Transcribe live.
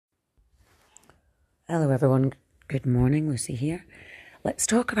Hello everyone, good morning, Lucy here. Let's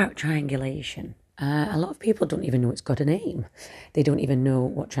talk about triangulation. A lot of people don't even know it's got a name. They don't even know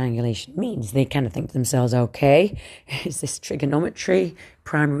what triangulation means. They kind of think to themselves, okay, is this trigonometry,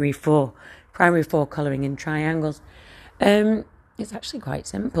 primary four colouring in triangles? It's actually quite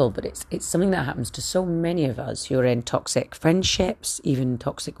simple, but it's something that happens to so many of us who are in toxic friendships, even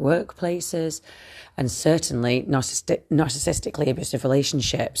toxic workplaces, and certainly narcissistically abusive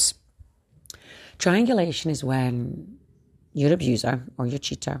relationships. Triangulation is when your abuser or your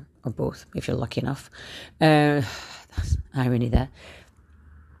cheater, or both, if you're lucky enough, that's irony there,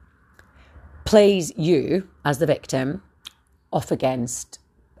 plays you as the victim off against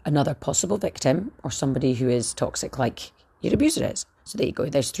another possible victim or somebody who is toxic like your abuser is. So there you go,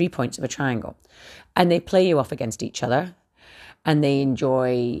 there's 3 points of a triangle. And they play you off against each other, and they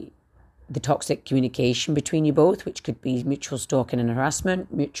enjoy the toxic communication between you both, which could be mutual stalking and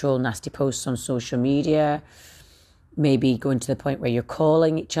harassment, mutual nasty posts on social media, maybe going to the point where you're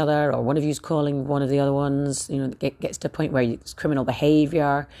calling each other or one of you's calling one of the other ones. It gets to a point where it's criminal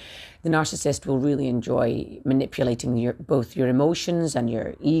behaviour. The narcissist will really enjoy manipulating both your emotions and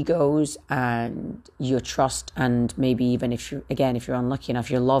your egos and your trust, and maybe even if you're unlucky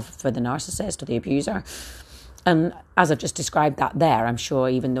enough, your love for the narcissist or the abuser. And as I've just described that there, I'm sure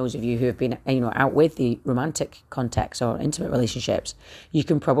even those of you who have been, out with the romantic context or intimate relationships, you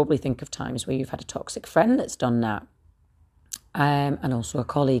can probably think of times where you've had a toxic friend that's done that. And also a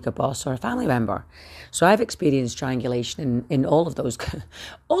colleague, a boss, or a family member. So I've experienced triangulation in all of those,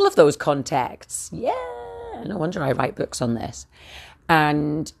 all of those contexts. Yeah, no wonder I write books on this.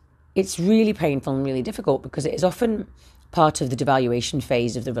 And it's really painful and really difficult because it is often part of the devaluation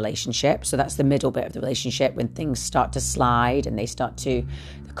phase of the relationship. So that's the middle bit of the relationship when things start to slide and the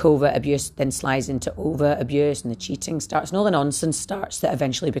covert abuse then slides into overt abuse and the cheating starts and all the nonsense starts that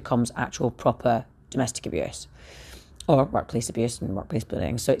eventually becomes actual proper domestic abuse or workplace abuse and workplace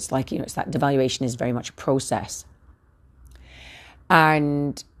bullying. So it's like, it's that devaluation is very much a process.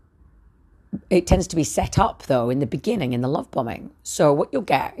 And it tends to be set up, though, in the beginning, in the love bombing. So what you'll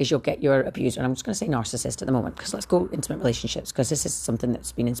get your abuser, and I'm just going to say narcissist at the moment, because let's go intimate relationships, because this is something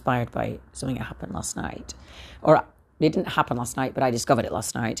that's been inspired by something that happened last night. Or it didn't happen last night, but I discovered it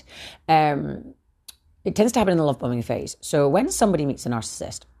last night. It tends to happen in the love bombing phase. So when somebody meets a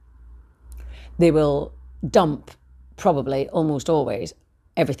narcissist, they will dump, probably, almost always,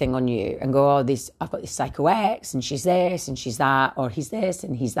 everything on you and go, I've got this psycho ex and she's this and she's that, or he's this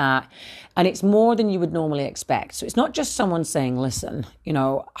and he's that. And it's more than you would normally expect. So it's not just someone saying, listen,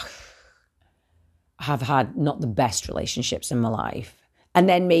 I have had not the best relationships in my life. And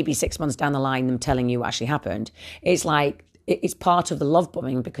then maybe 6 months down the line, them telling you what actually happened. It's like, it's part of the love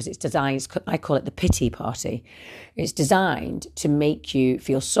bombing because it's designed, I call it the pity party. It's designed to make you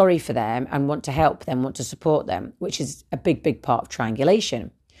feel sorry for them and want to help them, want to support them, which is a big, big part of triangulation.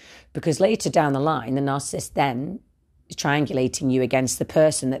 Because later down the line, the narcissist then is triangulating you against the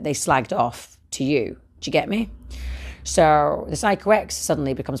person that they slagged off to you. Do you get me? So the psycho ex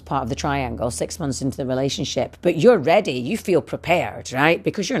suddenly becomes part of the triangle 6 months into the relationship, but you're ready, you feel prepared, right?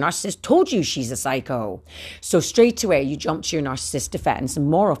 Because your narcissist told you she's a psycho. So straight away you jump to your narcissist defense, and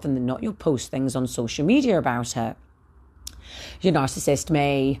more often than not, you'll post things on social media about her. Your narcissist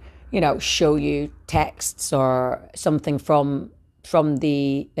may, show you texts or something from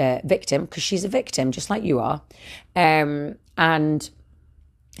the victim, because she's a victim just like you are, and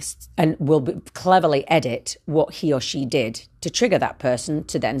will cleverly edit what he or she did to trigger that person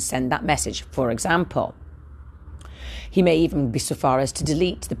to then send that message. For example, he may even be so far as to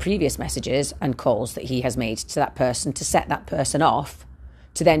delete the previous messages and calls that he has made to that person to set that person off,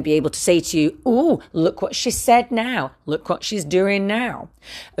 to then be able to say to you, oh, look what she said now, look what she's doing now.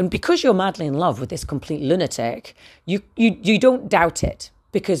 And because you're madly in love with this complete lunatic, you don't doubt it.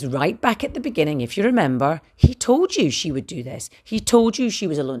 Because right back at the beginning, if you remember, he told you she would do this. He told you she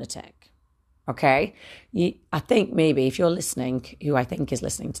was a lunatic. Okay? I think maybe if you're listening, who I think is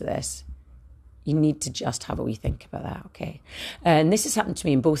listening to this, you need to just have a wee think about that, okay? And this has happened to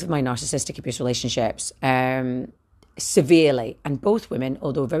me in both of my narcissistic abuse relationships, severely. And both women,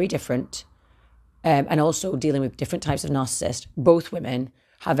 although very different, and also dealing with different types of narcissists, both women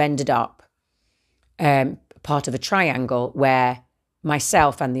have ended up part of a triangle where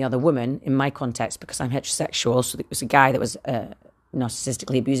myself and the other woman, in my context, because I'm heterosexual, so it was a guy that was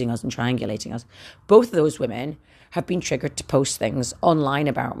narcissistically abusing us and triangulating us. Both of those women have been triggered to post things online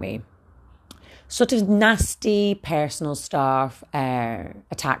about me. Sort of nasty personal stuff,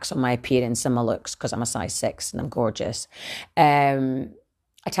 attacks on my appearance and my looks, because I'm a size 6 and I'm gorgeous.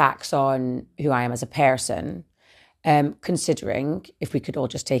 Attacks on who I am as a person. Considering, if we could all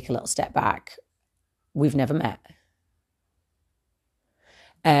just take a little step back, we've never met.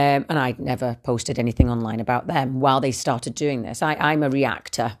 And I'd never posted anything online about them while they started doing this. I'm a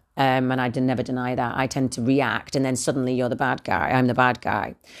reactor, and I never deny that. I tend to react, and then suddenly you're the bad guy. I'm the bad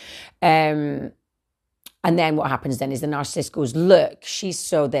guy. And then what happens then is the narcissist goes, look, she's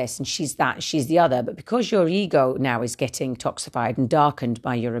so this and she's that, she's the other. But because your ego now is getting toxified and darkened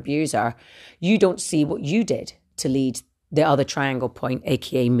by your abuser, you don't see what you did to lead the other triangle point,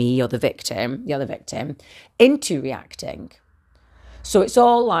 aka me or the other victim, into reacting. So it's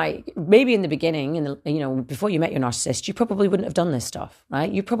all like, maybe in the beginning, before you met your narcissist, you probably wouldn't have done this stuff,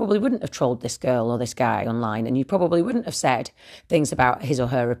 right? You probably wouldn't have trolled this girl or this guy online, and you probably wouldn't have said things about his or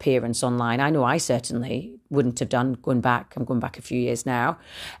her appearance online. I know I certainly wouldn't have done. I'm going back a few years now.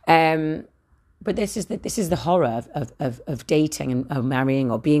 But this is the horror of dating and of marrying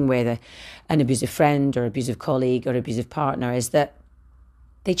or being with an abusive friend or abusive colleague or abusive partner, is that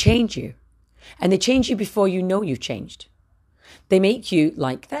they change you, and they change you before you know you've changed. They make you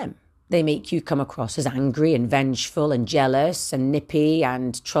like them. They make you come across as angry and vengeful and jealous and nippy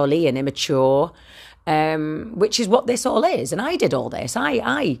and trolly and immature, which is what this all is. And I did all this.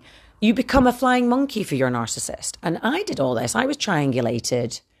 You become a flying monkey for your narcissist. And I did all this. I was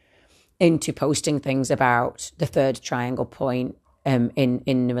triangulated into posting things about the third triangle point in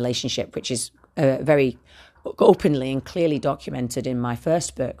the relationship, which is very openly and clearly documented in my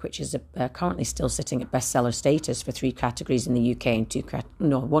first book, which is currently still sitting at bestseller status for 3 categories in the UK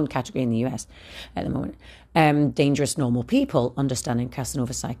and 1 category in the US at the moment. Dangerous Normal People, Understanding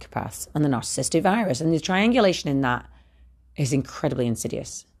Casanova Psychopaths and the Narcissistic Virus. And the triangulation in that is incredibly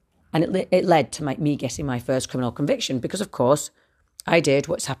insidious. And it led to me getting my first criminal conviction because, of course, I did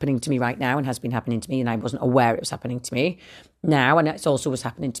what's happening to me right now and has been happening to me, and I wasn't aware it was happening to me now, and it also was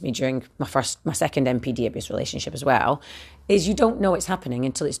happening to me during my second NPD abuse relationship as well, is you don't know it's happening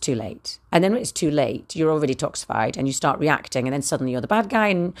until it's too late. And then when it's too late, you're already toxified and you start reacting, and then suddenly you're the bad guy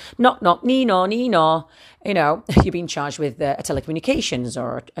and knock, knock, Nino, you're being charged with telecommunications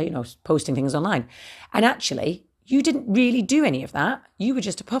or, posting things online. And actually, you didn't really do any of that. You were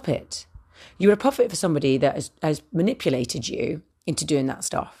just a puppet. You were a puppet for somebody that has manipulated you into doing that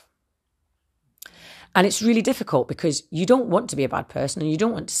stuff. And it's really difficult because you don't want to be a bad person and you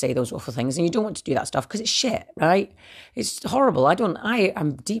don't want to say those awful things and you don't want to do that stuff because it's shit, right? It's horrible. I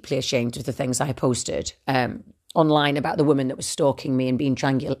am deeply ashamed of the things I posted online about the woman that was stalking me and being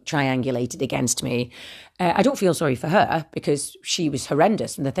triangulated against me. I don't feel sorry for her because she was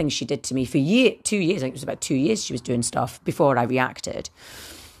horrendous, and the things she did to me for 2 years, I think it was about 2 years she was doing stuff before I reacted.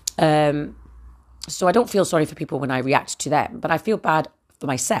 So I don't feel sorry for people when I react to them, but I feel bad for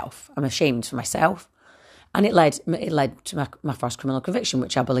myself. I'm ashamed for myself. And it led to my first criminal conviction,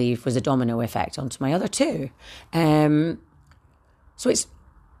 which I believe was a domino effect onto my other 2. So it's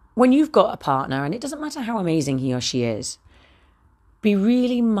when you've got a partner, and it doesn't matter how amazing he or she is, be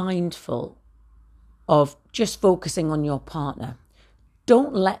really mindful of just focusing on your partner.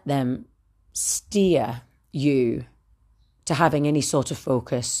 Don't let them steer you to having any sort of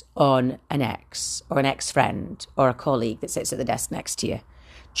focus on an ex or an ex-friend or a colleague that sits at the desk next to you.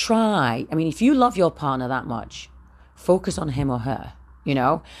 If you love your partner that much, focus on him or her,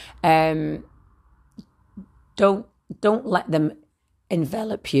 Don't let them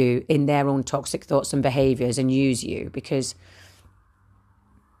envelop you in their own toxic thoughts and behaviours and use you, because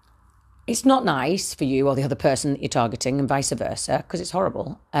it's not nice for you or the other person that you're targeting, and vice versa, because it's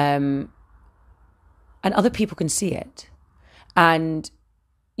horrible. And other people can see it. And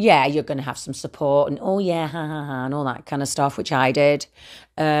yeah, you're going to have some support and ha ha ha and all that kind of stuff, which I did.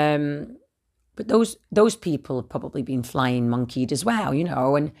 But those people have probably been flying monkeyed as well,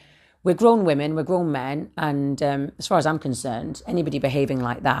 and we're grown women, we're grown men. And as far as I'm concerned, anybody behaving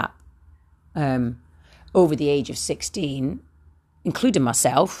like that over the age of 16, including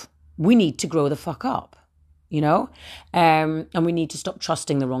myself, we need to grow the fuck up, and we need to stop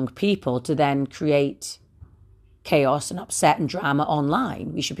trusting the wrong people to then create chaos and upset and drama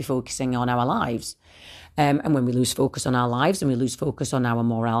online. We should be focusing on our lives. And when we lose focus on our lives and we lose focus on our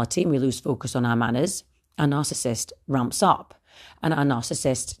morality and we lose focus on our manners, our narcissist ramps up, and our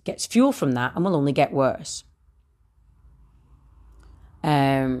narcissist gets fuel from that and will only get worse.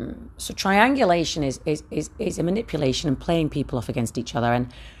 So triangulation is a manipulation and playing people off against each other.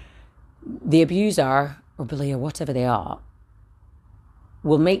 And the abuser or bully or whatever they are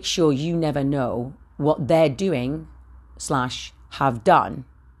will make sure you never know what they're doing / have done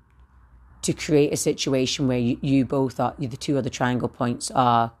to create a situation where you both are, the 2 other triangle points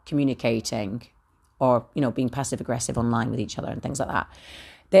are communicating or, being passive aggressive online with each other and things like that.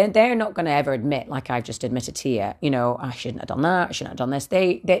 they're not going to ever admit, like I've just admitted here, I shouldn't have done that, I shouldn't have done this.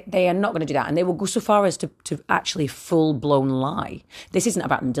 They are not going to do that. And they will go so far as to actually full-blown lie. This isn't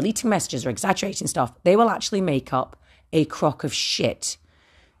about them deleting messages or exaggerating stuff. They will actually make up a crock of shit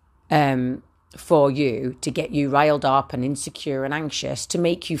for you to get you riled up and insecure and anxious, to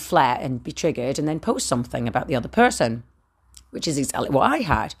make you flare and be triggered, and then post something about the other person, which is exactly what I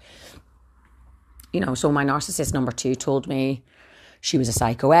had. So my narcissist number 2 told me she was a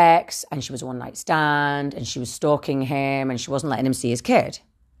psycho ex and she was a one-night stand and she was stalking him and she wasn't letting him see his kid.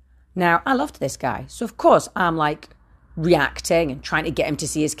 Now, I loved this guy. So, of course, I'm like reacting and trying to get him to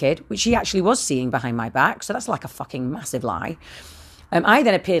see his kid, which he actually was seeing behind my back. So that's like a fucking massive lie. I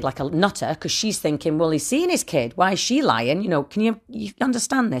then appeared like a nutter because she's thinking, well, he's seeing his kid. Why is she lying? Can you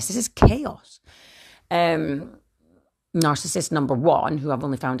understand this? This is chaos. Narcissist number 1, who I've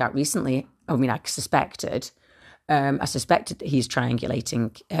only found out recently, I suspected that he's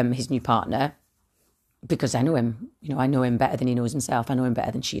triangulating his new partner, because I know him. I know him better than he knows himself. I know him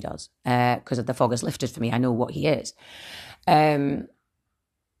better than she does, because the fog has lifted for me. I know what he is.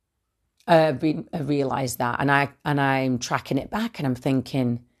 I've realised that, and I'm tracking it back, and I'm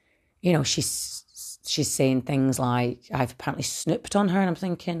thinking, she's saying things like I've apparently snooped on her, and I'm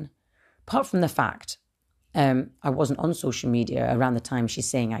thinking, apart from the fact I wasn't on social media around the time she's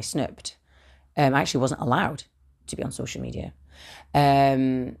saying I snooped. I actually wasn't allowed to be on social media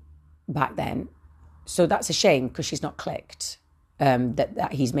back then. So that's a shame, because she's not clicked that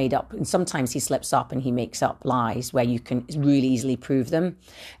he's made up. And sometimes he slips up and he makes up lies where you can really easily prove them,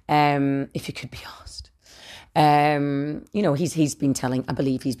 if you could be asked. He's been telling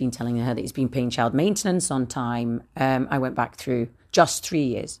her that he's been paying child maintenance on time. I went back through just 3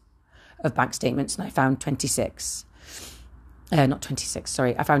 years of bank statements and I found 26 I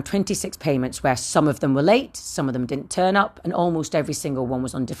found 26 payments where some of them were late, some of them didn't turn up, and almost every single one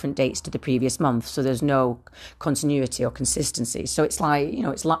was on different dates to the previous month. So there's no continuity or consistency. So it's like,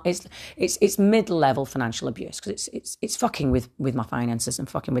 it's mid-level financial abuse, because it's fucking with my finances and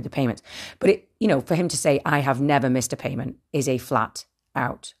fucking with the payments. But for him to say I have never missed a payment is a flat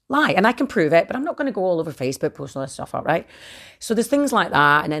out lie, and I can prove it, but I'm not going to go all over Facebook posting all this stuff up, right? So there's things like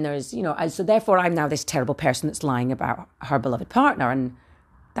that, and then there's so therefore I'm now this terrible person that's lying about her beloved partner, and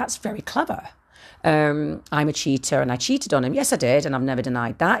that's very clever. I'm a cheater and I cheated on him. Yes, I did, and I've never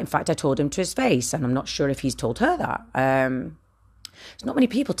denied that. In fact, I told him to his face, and I'm not sure if he's told her that. There's not many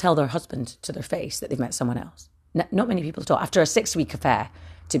people tell their husband to their face that they've met someone else. Not many people at all. After a 6-week affair,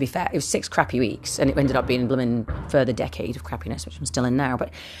 to be fair, it was 6 crappy weeks, and it ended up being a blooming further decade of crappiness, which I'm still in now.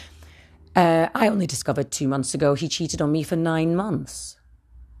 But I only discovered 2 months ago he cheated on me for 9 months.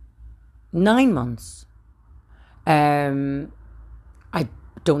 9 months. I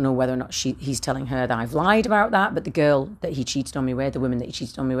don't know whether or not he's telling her that I've lied about that, but the girl that he cheated on me with, the woman that he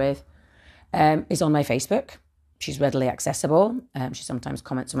cheated on me with, is on my Facebook. She's readily accessible. She sometimes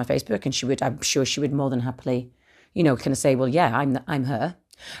comments on my Facebook, and I'm sure she would more than happily, kind of say, well, yeah, I'm her.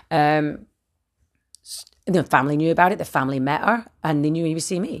 The family knew about it. The family met her, and they knew he would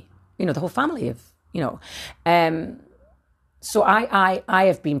see me. The whole family of, So I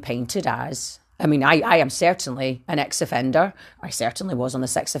have been painted as, I am certainly an ex-offender. I certainly was on the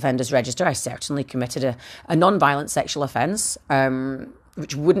sex offenders register. I certainly committed a non-violent sexual offence,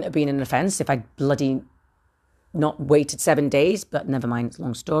 which wouldn't have been an offence if I'd bloody not waited 7 days, but never mind, it's a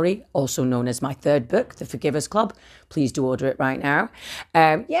long story. Also known as my third book, The Forgivers Club. Please do order it right now.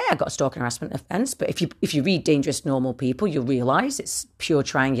 I got a stalking harassment offence, but if you read Dangerous Normal People, you'll realise it's pure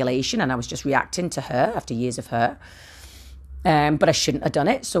triangulation, and I was just reacting to her after years of her. But I shouldn't have done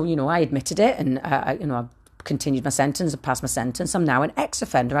it, so, I admitted it, and, I continued my sentence and passed my sentence. I'm now an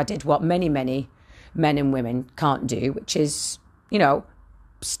ex-offender. I did what many, many men and women can't do, which is,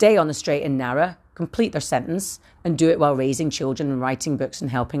 stay on the straight and narrow, complete their sentence, and do it while raising children and writing books and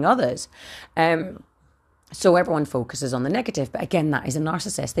helping others. So everyone focuses on the negative. But again, that is a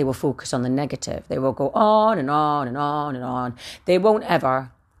narcissist. They will focus on the negative. They will go on and on and on and on. They won't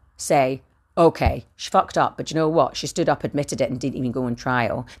ever say, okay, she fucked up, but you know what? She stood up, admitted it, and didn't even go on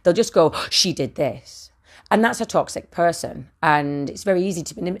trial. They'll just go, she did this. And that's a toxic person. And it's very easy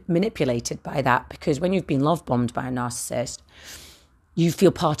to be manipulated by that, because when you've been love bombed by a narcissist, you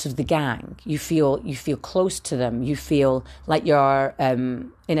feel part of the gang. You feel close to them. You feel like you're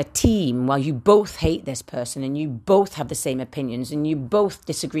in a team while you both hate this person and you both have the same opinions and you both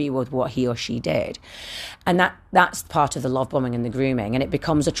disagree with what he or she did. And that's part of the love bombing and the grooming. And it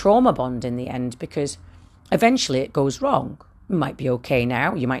becomes a trauma bond in the end, because eventually it goes wrong. It might be okay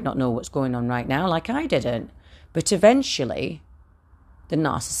now. You might not know what's going on right now, like I didn't. But eventually the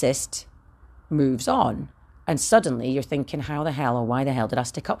narcissist moves on. And suddenly you're thinking, how the hell or why the hell did I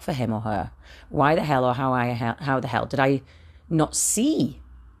stick up for him or her? Why the hell or how the hell did I not see?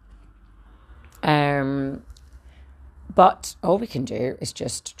 But all we can do is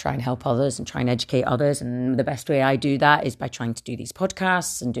just try and help others and try and educate others. And the best way I do that is by trying to do these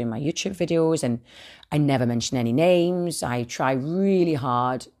podcasts and doing my YouTube videos. And I never mention any names. I try really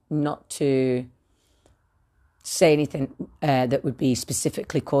hard not to say anything that would be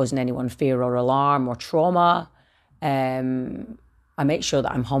specifically causing anyone fear or alarm or trauma. I make sure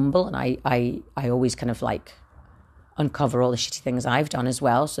that I'm humble, and I always kind of like uncover all the shitty things I've done as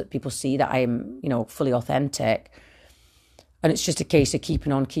well, so that people see that I'm, fully authentic. And it's just a case of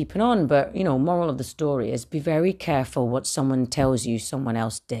keeping on. But, moral of the story is be very careful what someone tells you someone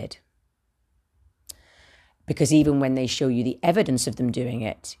else did. Because even when they show you the evidence of them doing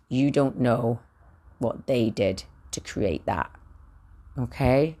it, you don't know what they did to create that.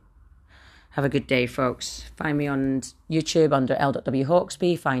 Okay? Have a good day, folks. Find me on YouTube under L.W.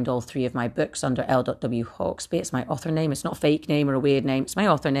 Hawksby. Find all 3 of my books under L.W. Hawksby. It's my author name. It's not a fake name or a weird name. It's my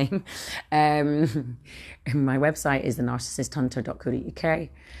author name. My website is thenarcissisthunter.co.uk.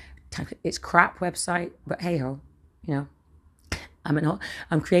 It's a crap website, but hey ho,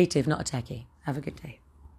 I'm creative, not a techie. Have a good day.